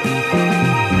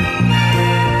long.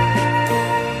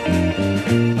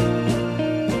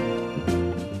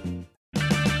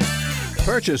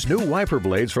 Purchase new wiper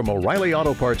blades from O'Reilly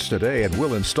Auto Parts today and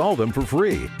we'll install them for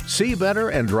free. See better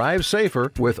and drive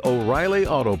safer with O'Reilly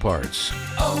Auto Parts.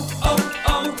 Oh,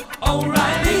 oh, oh, O'Reilly.